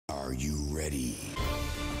ready.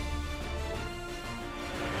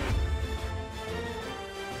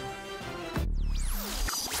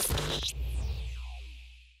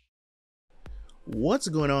 What's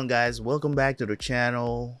going on, guys? Welcome back to the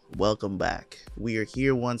channel. Welcome back. We are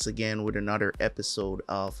here once again with another episode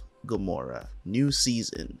of GOMORRAH. New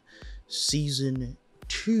season. Season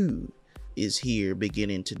 2 is here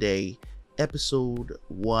beginning today. Episode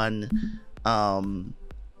 1.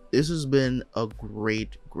 This has been a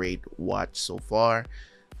great watch so far.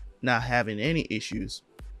 Not having any issues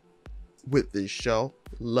with this show.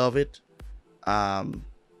 Love it.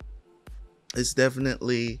 It's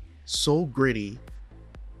definitely so gritty,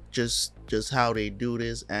 just how they do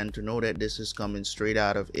this, and to know that this is coming straight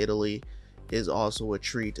out of Italy is also a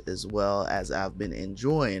treat, as well as I've been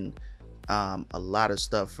enjoying a lot of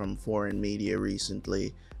stuff from foreign media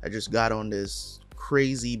recently. I just got on this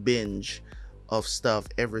crazy binge of stuff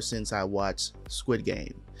ever since I watched Squid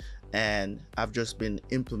Game, and I've just been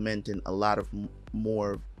implementing a lot of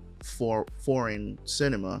more foreign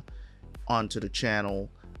cinema onto the channel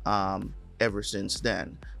ever since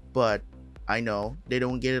then. But I know they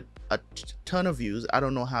don't get a ton of views. I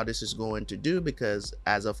don't know how this is going to do, because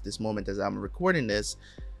as of this moment, as I'm recording this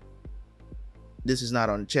is not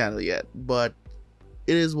on the channel yet, but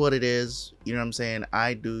it is what it is. You know what I'm saying?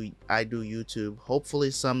 I do YouTube.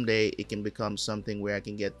 Hopefully someday it can become something where I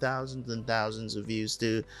can get thousands and thousands of views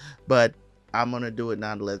too, but I'm gonna do it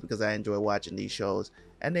nonetheless because I enjoy watching these shows,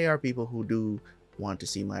 and they are people who do want to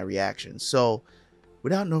see my reactions. So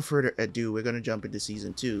without no further ado, we're going to jump into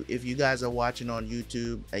season 2. If you guys are watching on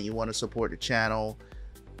YouTube and you want to support the channel,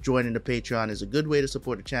 joining the Patreon is a good way to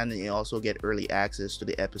support the channel, and you also get early access to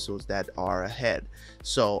the episodes that are ahead.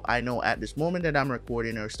 So I know at this moment that I'm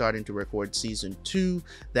recording or starting to record season 2,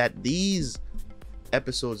 that these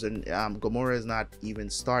episodes and GOMORRAH is not even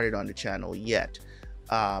started on the channel yet.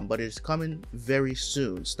 But it's coming very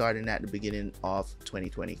soon, starting at the beginning of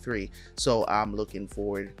 2023. So I'm looking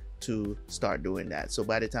forward to start doing that. So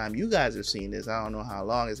by the time you guys are seeing this, I don't know how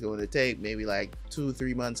long it's going to take, maybe like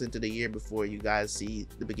 2-3 months into the year before you guys see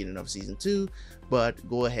the beginning of season 2. But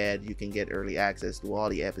go ahead, you can get early access to all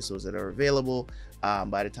the episodes that are available.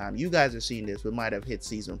 By the time you guys are seeing this, we might have hit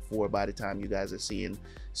season 4 by the time you guys are seeing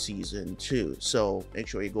season 2. So make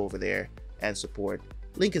sure you go over there and support.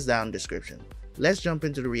 Link is down in the description. Let's jump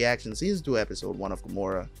into the reaction, season 2 episode 1 of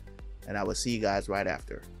GOMORRAH, and I will see you guys right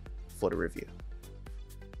after for the review.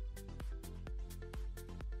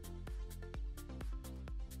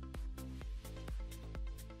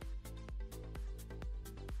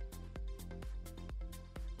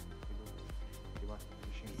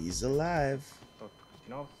 He's alive.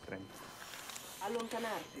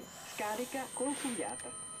 Allontanarsi. Scarica consigliata.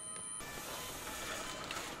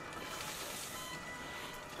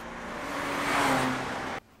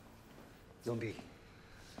 Zombie.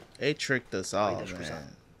 They tricked us all,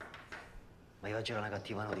 man. Ma io oggi ho una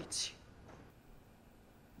cattiva notizia.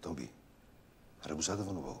 Toby, ha rebusato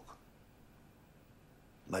fino poco.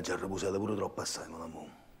 Ma già rebusato pure troppo assai, mon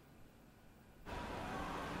amour.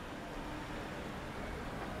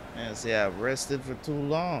 Man, see, I've rested for too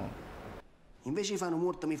long. Invece di fare un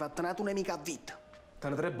morto mi fa tenato un'amica a vita.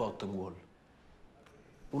 T'hanno 3 botte in gol.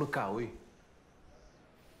 Uno cavolo.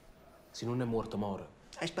 Se non è morto, muore.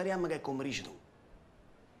 E speriamo che è come dici tu.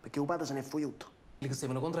 Perché il padre se ne è fuiuto. Quelli che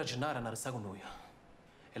stavano contro a Gennaro hanno restato con noi.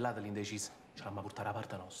 E là dell'indecisa ce l'hanno portata alla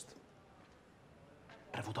parte nostra.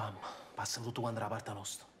 Prevotammo, passano tutto quanto alla parte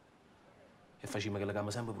nostra. E facciamo che le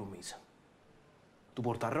gambe sempre per un mese. Tu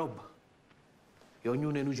porta la roba. E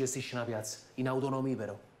ognuno di noi gestisce una piazza, in autonomia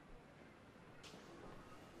però.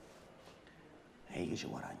 E io ci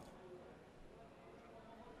guadagno.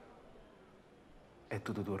 E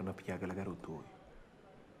tu ti torni a pigliare quella che ero tua.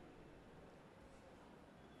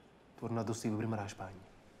 Torna a dove prima alla Spagna.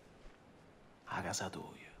 A casa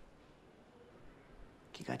tua.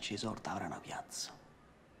 Chi caccia i sorti avrà una piazza.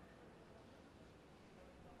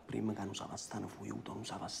 Prima che non usava stare fuiuto, non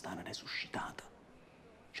usava stare resuscitata.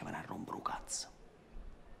 Ci viene a rompere un cazzo.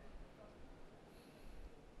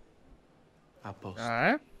 A posto. All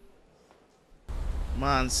right. Come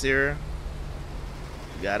on, Ciro.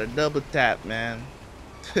 You got a double tap, man.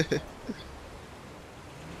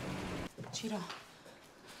 Ciro.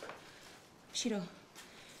 Ciro,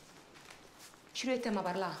 e te ma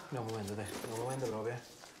parla. No, un momento, te. Un momento proprio,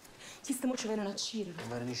 Chi stiamo ci vengono a Ciro? Non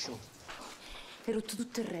viene nessuno. Hai rotto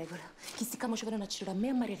tutte le regole. Chi stiamo ci vengono a Ciro? A me e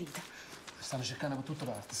a Maria Rita. Stanno cercando per tutte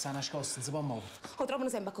parti, sta nascosto, non si può muovere. Lo trovano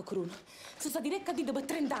sempre a Coccaruno. Sono stati recaditi per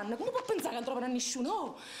 30 anni. Come può pensare che non trovano a nessuno?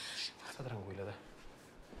 Oh. Sta tranquilla, te.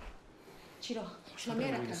 Ciro, ce la mia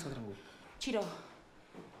racca. Sta tranquilla. Ciro.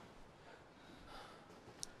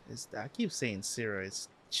 I keep saying Ciro, it's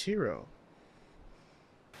Ciro.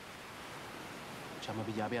 Facciamo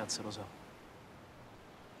pigliare la piazza, lo so.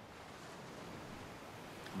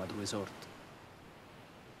 Ma tu hai sorte.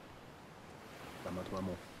 Ma tu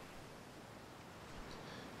amo.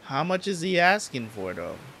 How much is he asking for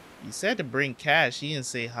though? He said to bring cash. He didn't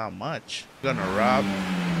say how much. Gonna rob.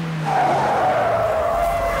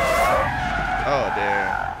 Oh,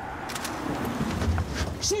 there.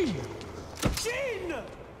 Shin! Shin!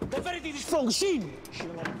 The very strong Shin!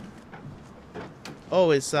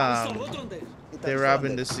 Oh, it's they're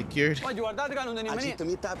robbing the security.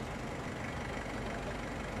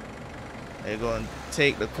 They're gonna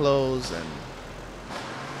take the clothes and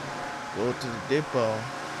go to the depot.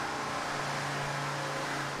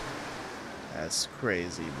 That's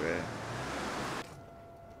crazy, bruh.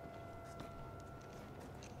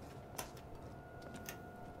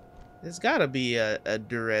 There's gotta be a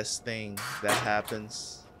duress thing that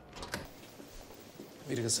happens.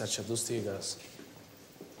 Vedi che saccia tu sti casa.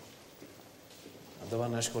 Ma dove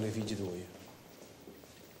vanno a scuola i figli tuoi?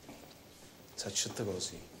 Saccia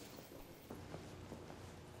così.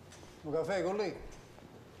 Un caffè con lei?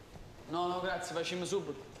 No, no, grazie, facciamo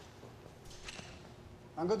subito.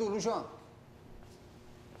 Anche tu, Luciano?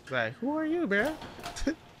 Like, who are you, bruh?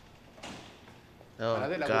 Oh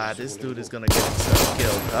god, this dude is gonna get himself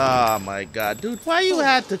killed. Oh my god, dude, why you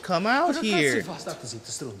had to come out here?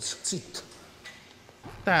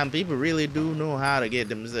 Damn, people really do know how to get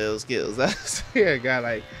themselves killed. I swear, God,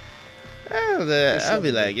 like, I'll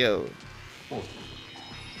be like, yo.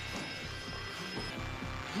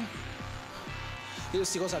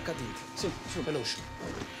 Queste cose accadute. Sì, su, veloce.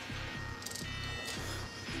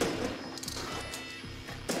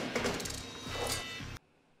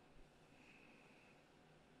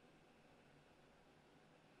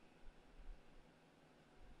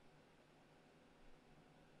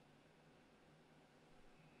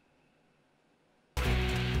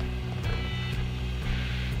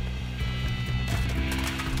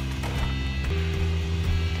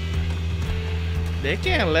 They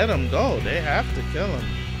can't let him go. They have to kill him.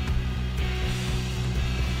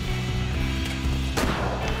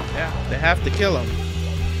 Yeah, they have to kill him.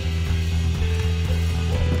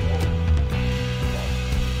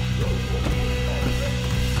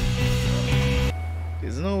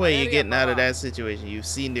 There's no way you're getting out of that situation. You've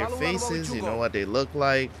seen their faces, you know what they look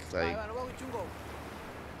like. Like,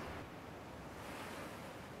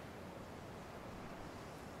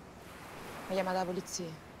 Mi chiama la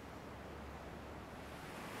polizia.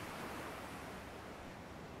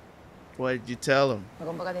 what did you tell him? Mi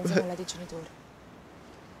convocate insieme alla genitori.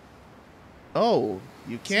 Oh,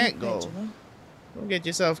 you can't go. Peggio, no? Don't get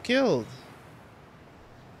yourself killed.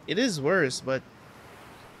 It is worse, but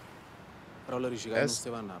Però lei dice che non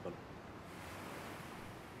stava a Napoli.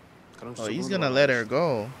 oh, he's gonna let her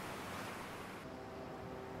go.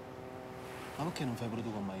 Ma perché non fai pure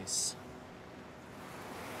tu con Maes?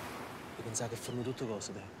 Io pensavo che è fornuto tutte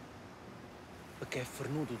cose, te. Perché è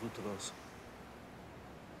fornuto tutte cose.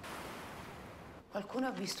 Qualcuno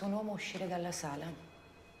ha visto un uomo uscire dalla sala.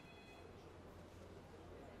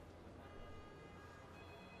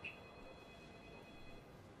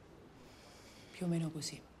 Più o meno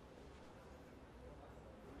così.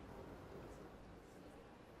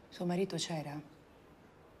 Suo marito c'era?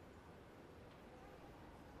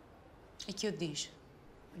 E chi lo dice?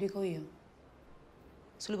 Lo dico io.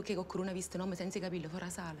 Solo perché qualcuno ha visto un uomo senza capelli fuori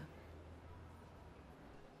la sala.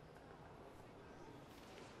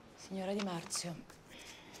 Signora Di Marzio,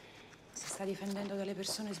 si sta difendendo dalle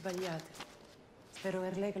persone sbagliate. Spero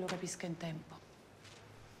per lei che lo capisca in tempo.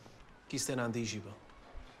 Chi sta in anticipo?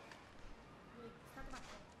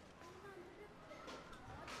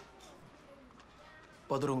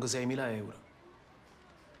 Padron 6.000 euro.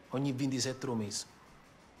 Ogni 27 mesi.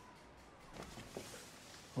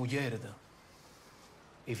 Moglie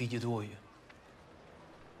e figli tuoi.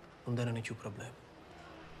 Non danno più problemi.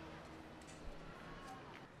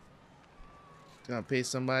 Gonna pay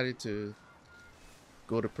somebody to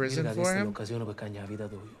go to prison Questa for è him? l'occasione per cambiare la vita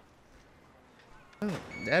tua.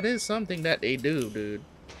 That is something that they do, dude.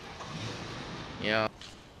 Yeah.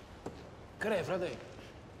 Che fratello?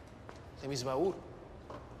 Se mi spauro?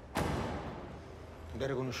 Non ti hai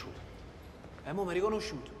riconosciuto. Mo mi hai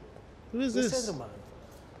riconosciuto. Who is Che stai this? trovando?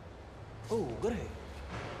 Oh, Gre.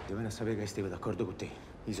 Devono sapere che stavo d'accordo con te.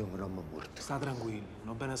 Io sono un uomo morto. Sta tranquillo,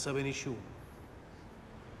 non bene a sapere nessuno.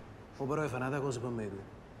 O però fai una cosa per me tu.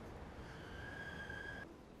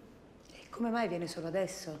 E come mai viene solo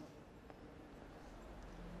adesso?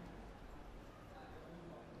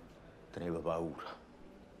 Tenevo paura.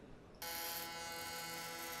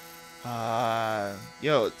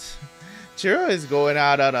 Yo, Ciro is going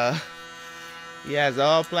out on a. He has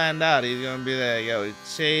all planned out. He's gonna be like, yo,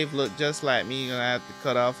 shave, look just like me. You're gonna have to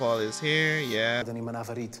cut off all his hair. Yeah. Tenim una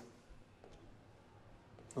ferita.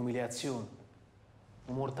 Umiliazione.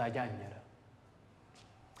 Un morto a chiagnere.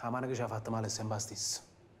 La mano che ci ha fatto male è sempre la stessa.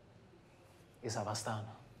 E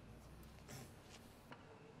Savastano.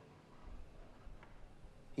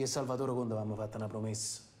 Io e Salvatore Conte avevamo fatto una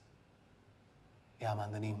promessa. E la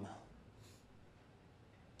mantenimmo.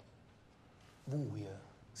 Voi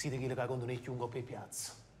siete chi le cagono nei chiungo per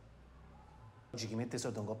piazza. Oggi chi mette i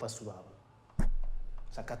soldi un coppa su tavolo.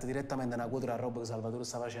 Si accatta direttamente una quota della roba che Salvatore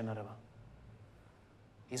sta facendo arrivare.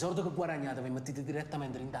 I soldi che guadagnate vi mettete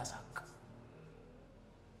direttamente in da sacca.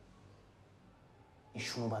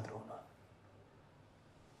 Nessuno padrone.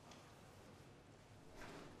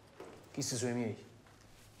 Chi sono i miei?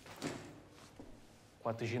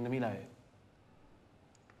 400.000 euro.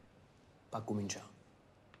 Per cominciare.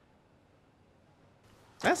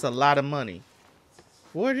 That's a lot of money.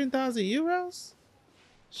 400,000 euros?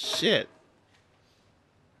 Shit.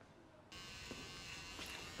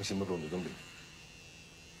 Mi sembra pronto, Don Pietro.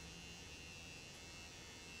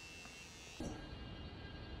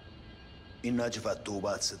 Non ci fatto un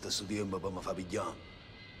pazzo da questo tempo per mi far pigliare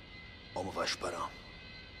o mi fa sparare.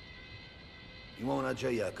 Io non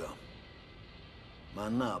c'è qua, ma a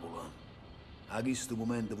Napoli, a questo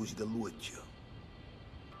momento poi siete all'occhio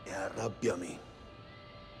e arrabbiami.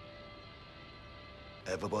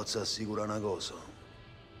 E vi posso assicurare una cosa.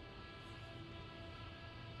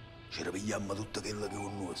 Ci ripigliamo tutto quello che è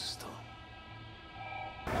un nostro.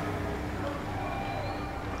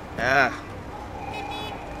 Ah.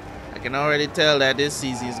 I can already tell that this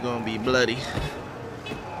season is gonna be bloody.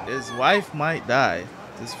 His wife might die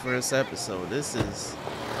this first episode. This is...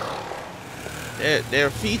 They're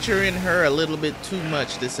featuring her a little bit too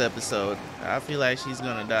much this episode. I feel like she's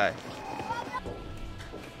gonna die.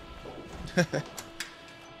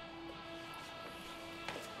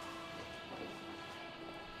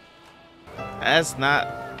 That's not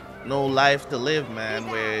no life to live, man,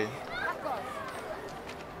 where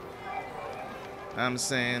I'm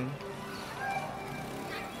saying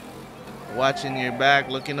watching your back,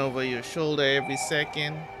 looking over your shoulder every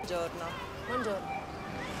second. Buongiorno. Buongiorno.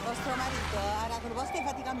 Vostro marito ha dato un posto di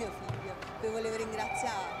fatica a mio figlio. Vi volevo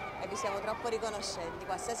ringraziare e vi siamo troppo riconoscenti.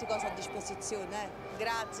 Qualsiasi cosa a disposizione,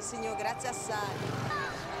 Grazie, signor, grazie assai.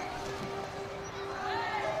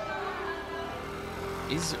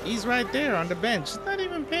 He's right there on the bench. He's not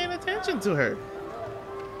even paying attention to her.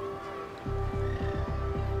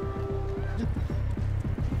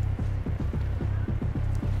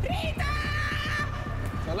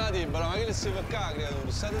 Salati, ma che le si fa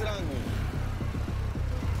creatura? State tranquilli.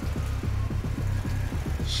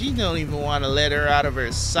 She don't even want to let her out of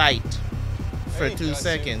her sight for 2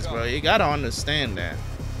 seconds, bro. You gotta understand that.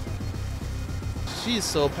 She's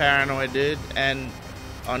so paranoid, dude, and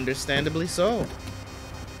understandably so.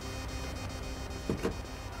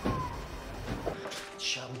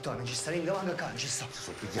 Ciao, puttana, ci sta ringavando a cane, ci sta.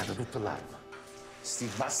 Sono pigliato tutto l'arma. Sti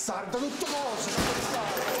bastardo, tutto cosa,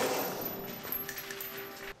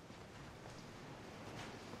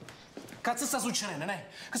 Cazzo sta succedendo, ne?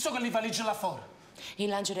 Che so che li valigia là fuori. In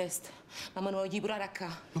lancio resta, ma non voglio pure a qua.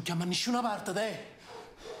 Non chiama nessuna parte, te.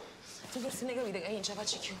 Tu forse ne capite che io non ce la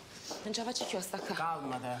faccio più. Non ce la faccio più a sta qua.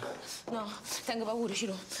 Calmate. No, tengo paura,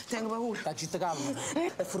 Ciro. Tengo paura. Sta zitta,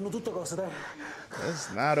 calmate. E furono tutte cose, te. It's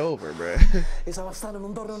not over, bro. E Savastano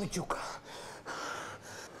non tornano più qua.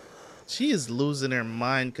 She is losing her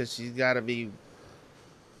mind because she's gotta be.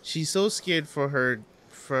 She's so scared for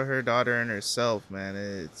her daughter and herself, man.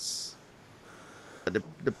 It's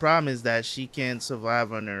the problem is that she can't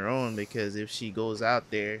survive on her own, because if she goes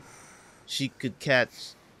out there, she could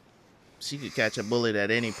catch a bullet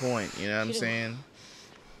at any point. You know what I'm saying?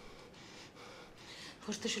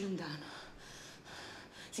 Portaci lontano.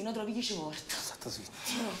 Se no trovi 10 volte.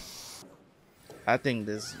 I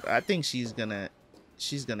think she's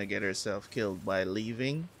gonna get herself killed by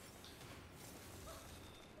leaving.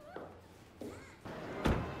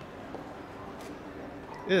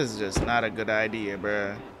 This is just not a good idea,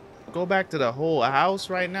 bruh. Go back to the whole house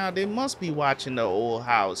right now. They must be watching the old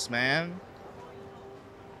house, man.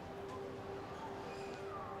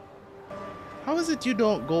 How is it you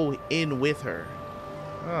don't go in with her?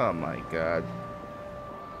 Oh my god.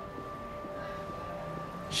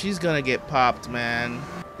 She's gonna get popped, man.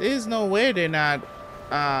 There's no way they're not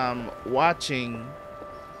watching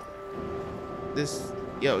this.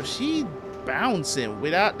 Yo, she bouncing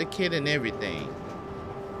without the kid and everything.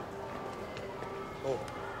 Oh,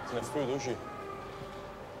 se ne è uscito, usci.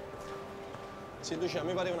 Sì, Lucia,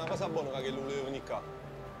 mi pareva una cosa buona che lui voleva venire qua.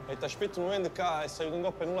 E ti aspetto un momento qua e stai in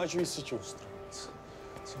coppia e non la ci vissi più, stronzo.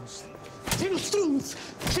 Sei uno stronzo!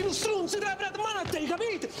 Sei uno stronzo! Ti apri la mano a te,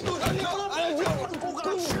 capite? Hai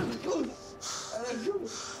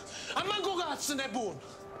ragione! A manco cazzo ne è buono!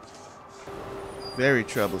 Very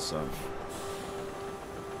troublesome.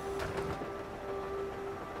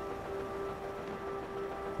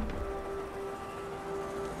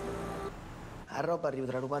 La roba arriva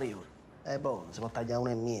tra 2 ore. È buono, si può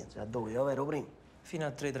tagliare 1,5, a 2, ovvero prima. Fino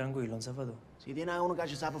a 3 tranquillo, non sa fa tu. Si tiene uno che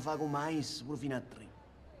ci sa fare con mais, pure fino a 3.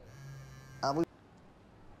 Ah, voi...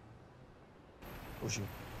 Luci,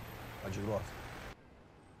 oggi trovato.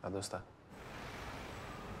 Ma dove sta?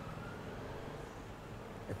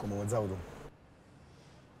 E come pensavo tu?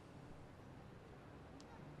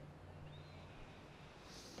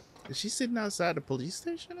 Is she sitting outside the police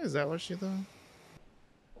station? Is that what she thought?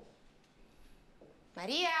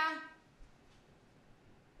 Maria?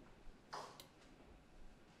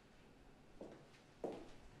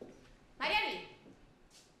 Maria lì?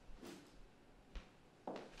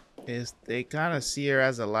 Is they kind of see her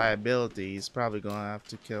as a liability. He's probably gonna have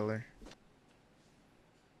to kill her.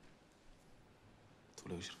 Tu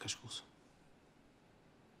volevi cercare scusa.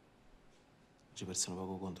 Ci persi un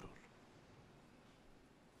poco controllo.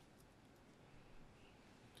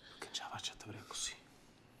 Che ce la faccia a te per così?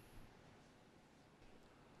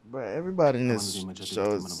 But everybody in this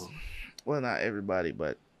show is, well, not everybody,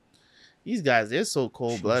 but these guys, they're so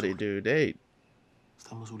cold-blooded, dude.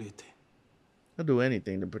 Stiamo soli e te. They'll do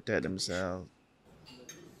anything to protect themselves.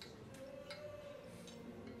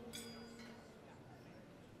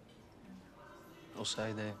 Lo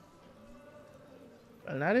sai te.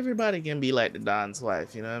 But not everybody can be like the Don's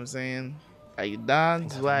wife, you know what I'm saying? Like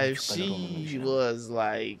Don's wife, she was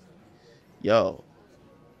like, yo,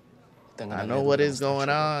 I know what is going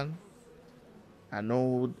on. I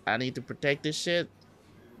know I need to protect this shit.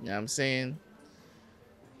 You know what I'm saying?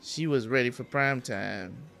 She was ready for prime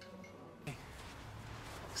time.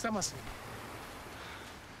 Stiamo assieme.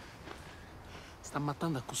 Sta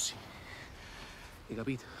ammattando così. Hai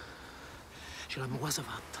capito? Ce l'abbiamo quasi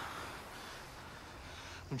fatta.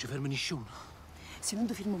 Non ci ferma nessuno. Se non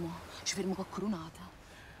ti fermo mo, ci fermo con coronata.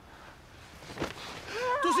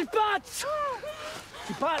 Tu sei pazzo!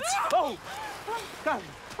 Sei pazzo! Oh! Calma!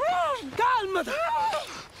 Calmati!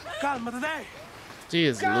 Calmati, dai! She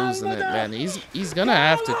is losing it, man. He's gonna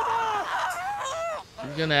have to.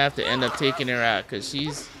 He's gonna have to end up taking her out because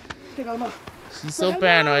she's so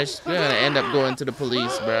paranoid. She's gonna end up going to the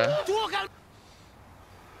police, bro.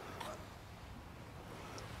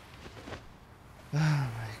 Oh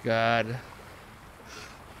my God.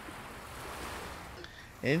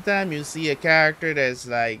 Anytime you see a character that's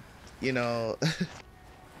like, you know,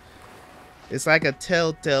 it's like a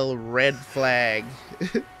telltale red flag.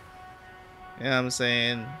 You know what I'm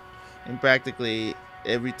saying? In practically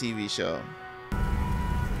every TV show.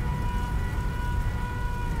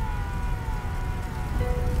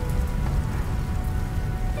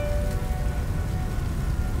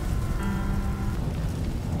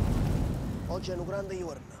 Oggi è un grande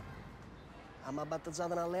giorno. Abbiamo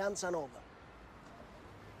battezzato un'alleanza nuova.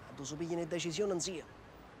 Tu si pigliano decisioni insieme.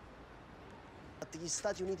 Gli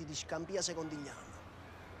Stati Uniti di scampia secondigliano.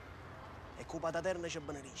 E Cupa Terra ci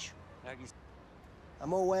benedisce. A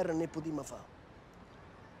mo' guerra ne potremmo fare.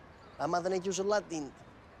 Abbiamo tenuto chiuso là dentro.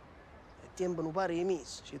 E tempo non pare di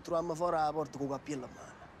mesi. Ci troviamo fuori alla porta con il cappello a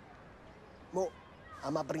mano. Mo'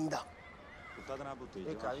 abbiamo a brindare. Buttate una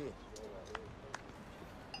bottiglia. E cavolo.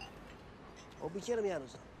 O bicchiere mi hanno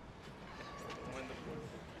sa.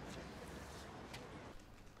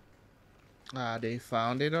 Ah, they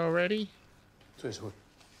found it already? Sì, sì.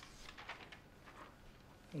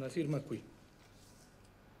 Una firma qui.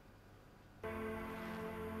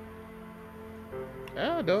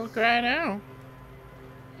 Oh, don't cry now.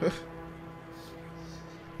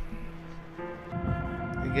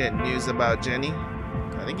 You get news about Jenny?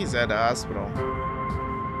 I think he's at the hospital.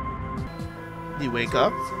 Did he wake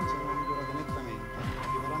up?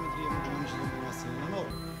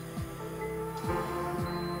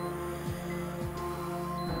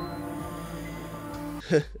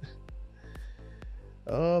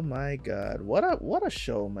 Oh my God, what a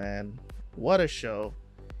show, man. What a show.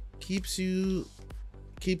 Keeps you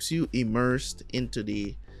immersed into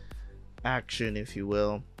the action, if you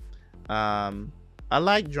will. I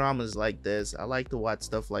like dramas like this. I like to watch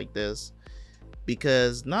stuff like this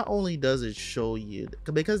because not only does it show you,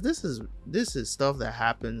 because this is stuff that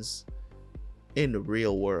happens in the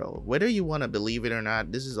real world, whether you want to believe it or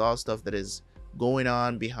not. This is all stuff that is going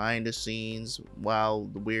on behind the scenes while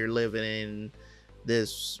we're living in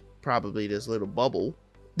this probably this little bubble.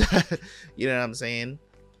 You know what I'm saying?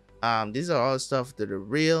 These are all stuff that are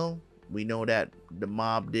real. We know that the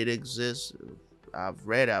mob did exist.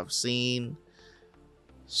 I've seen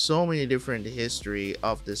so many different history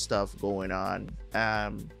of this stuff going on.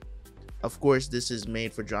 Of course, this is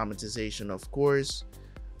made for dramatization, of course,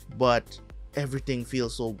 but everything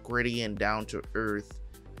feels so gritty and down to earth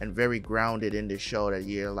and very grounded in the show that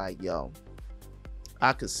you're like, yo,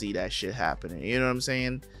 I could see that shit happening. You know what I'm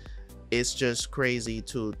saying? It's just crazy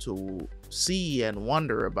to see and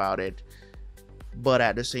wonder about it. But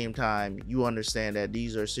at the same time, you understand that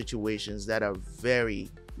these are situations that are very,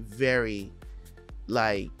 very,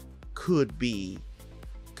 like, could be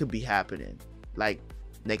happening, like,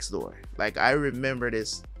 next door. Like, I remember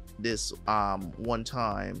this one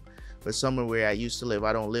time, but somewhere where I used to live,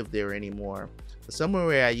 I don't live there anymore, but somewhere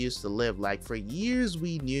where I used to live, like, for years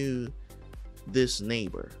we knew this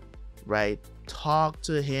neighbor, right? Talked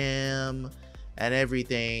to him and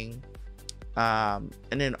everything. And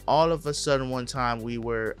then all of a sudden one time we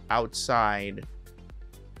were outside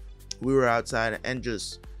and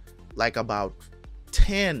just like about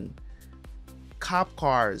 10 cop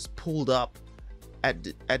cars pulled up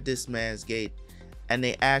at this man's gate, and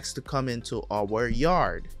they asked to come into our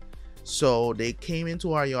yard. So they came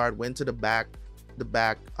into our yard, went to the back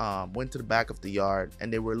of the yard,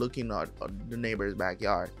 and they were looking at the neighbor's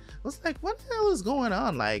backyard. I was like, what the hell is going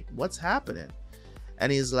on? Like, what's happening?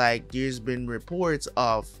 And he's like, there's been reports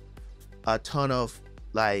of a ton of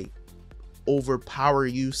like over power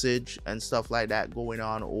usage and stuff like that going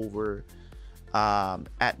on over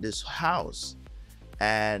at this house.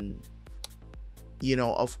 And you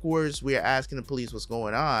know, of course, we're asking the police what's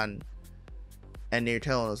going on, and they're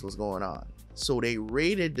telling us what's going on. So they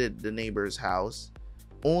raided the neighbor's house,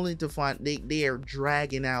 only to find they are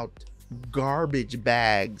dragging out garbage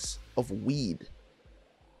bags of weed.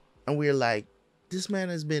 And we're like, this man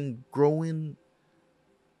has been growing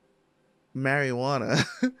marijuana.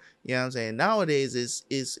 You know what I'm saying? Nowadays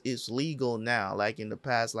it's legal now. Like in the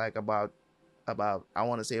past, like about I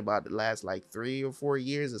want to say about the last like 3 or 4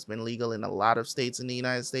 years, it's been legal in a lot of states in the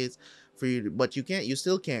United States for you to, but you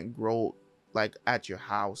still can't grow like at your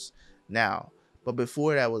house now. But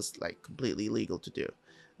before, that was like completely legal to do.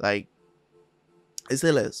 Like, it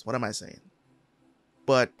still is. What am I saying?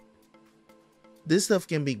 But this stuff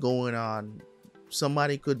can be going on.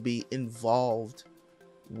 Somebody could be involved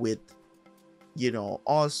with, you know,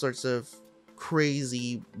 all sorts of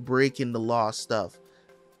crazy breaking the law stuff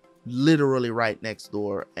literally right next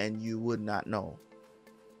door, and you would not know.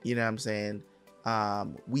 You know what I'm saying?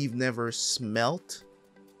 We've never smelt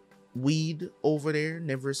weed over there,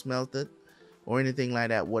 never smelt it or anything like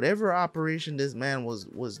that. Whatever operation this man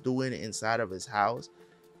was doing inside of his house,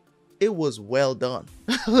 it was well done.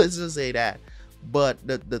 Let's just say that. But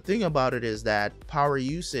the thing about it is that power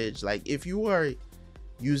usage, like if you are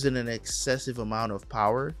using an excessive amount of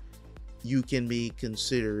power, you can be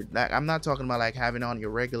considered, like, I'm not talking about like having on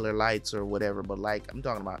your regular lights or whatever, but like I'm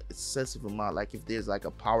talking about excessive amount. Like if there's like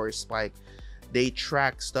a power spike, they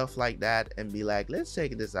track stuff like that and be like, let's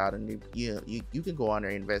take this out, and you can go on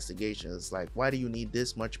their investigations. Like, why do you need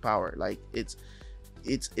this much power? Like it's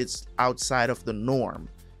outside of the norm.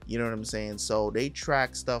 You know what I'm saying? So they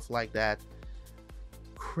track stuff like that.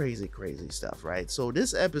 Crazy stuff, right? So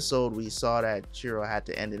this episode, we saw that Ciro had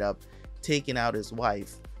to ended up taking out his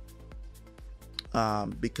wife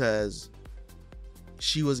because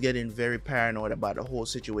she was getting very paranoid about the whole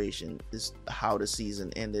situation. This how the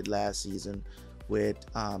season ended last season with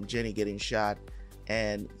Jenny getting shot,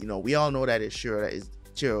 and you know, we all know that it's Ciro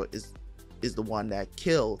is the one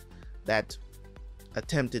that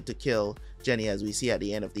attempted to kill Jenny, as we see at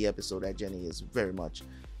the end of the episode that Jenny is very much,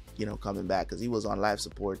 you know, coming back, because he was on life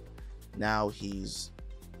support. Now he's,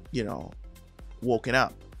 you know, woken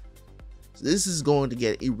up. So this is going to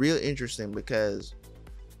get real interesting, because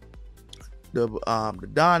the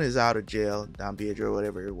Don is out of jail. Don Pietro,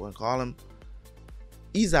 whatever you want to call him,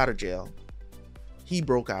 he's out of jail. He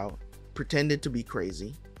broke out, pretended to be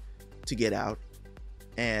crazy to get out,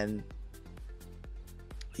 and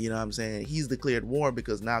you know what I'm saying, he's declared war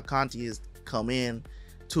because now Conte has come in,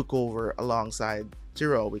 took over alongside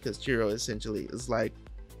Ciro, because Ciro essentially is like,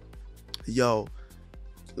 yo,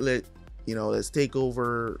 let's take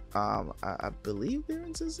over. I believe they're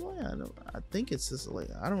in Sicily. I think it's Sicily.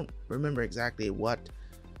 I don't remember exactly what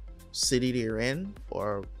city they're in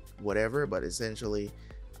or whatever, but essentially,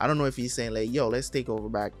 I don't know if he's saying like, yo, let's take over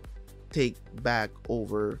back. I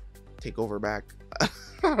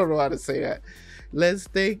don't know how to say that. Let's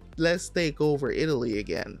take over Italy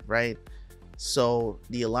again, right? So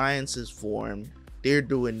the alliance is formed. They're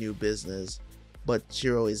doing new business. but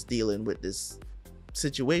Ciro is dealing with this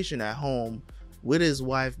situation at home with his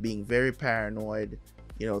wife being very paranoid,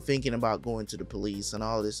 you know, thinking about going to the police and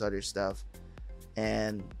all this other stuff.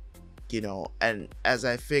 And you know, and as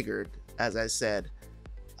I said,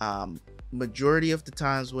 majority of the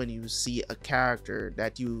times when you see a character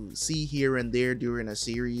that you see here and there during a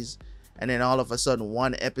series, and then all of a sudden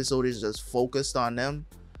one episode is just focused on them,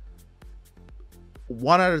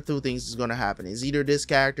 one out of two things is going to happen. Is either this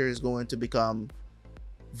character is going to become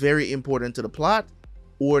very important to the plot,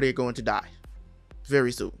 or they're going to die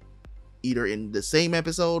very soon, either in the same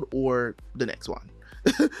episode or the next one.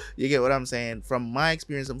 You get what I'm saying? From my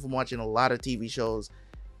experience and from watching a lot of TV shows,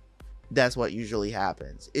 that's what usually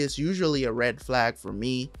happens. It's usually a red flag for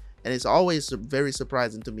me, and it's always very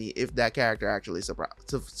surprising to me if that character actually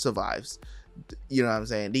survives. You know what I'm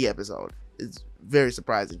saying? The episode is very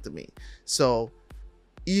surprising to me. So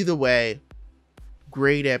either way,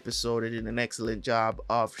 great episode. They did an excellent job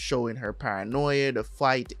of showing her paranoia, the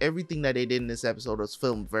fight, everything that they did in this episode was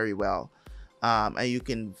filmed very well. And you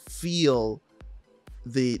can feel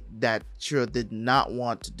that Ciro did not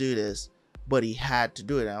want to do this, but he had to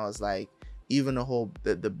do it. And I was like, even the whole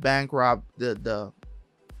the bank rob, the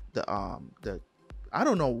I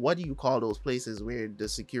don't know, what do you call those places where the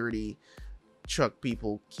security truck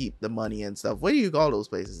people keep the money and stuff? What do you call those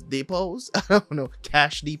places? Depots? I don't know,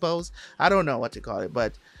 cash depots? I don't know what to call it,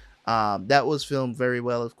 but that was filmed very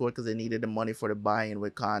well, of course, because they needed the money for the buy-in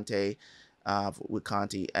with Conte,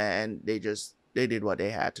 and they did what they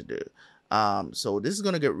had to do. So this is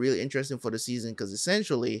gonna get really interesting for the season, because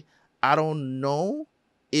essentially I don't know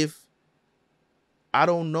if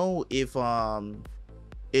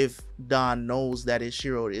Don knows that his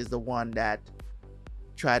Ciro is the one that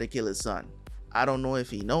tried to kill his son. I don't know if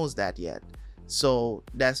he knows that yet. So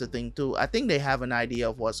that's the thing too. I think they have an idea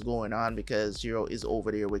of what's going on, because Ciro is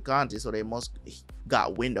over there with Conte, so they must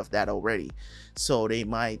got wind of that already. So they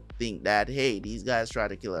might think that, hey, these guys try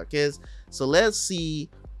to kill our kids. So let's see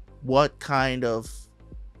what kind of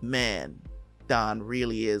man Don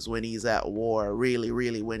really is when he's at war,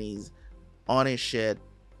 really when he's on his shit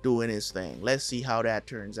doing his thing. Let's see how that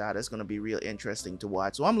turns out. It's going to be real interesting to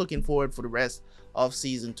watch. So I'm looking forward for the rest of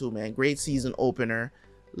season 2, man. Great season opener,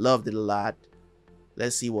 loved it a lot.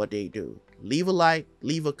 Let's see what they do. Leave a like,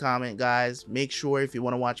 leave a comment, guys. Make sure if you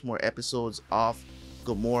want to watch more episodes of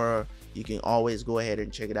Gomorrah, you can always go ahead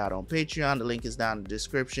and check it out on Patreon. The link is down in the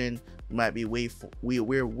description. We might be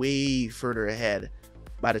we're way further ahead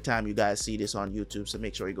by the time you guys see this on YouTube, so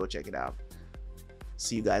make sure you go check it out.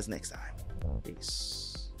 See you guys next time. Peace.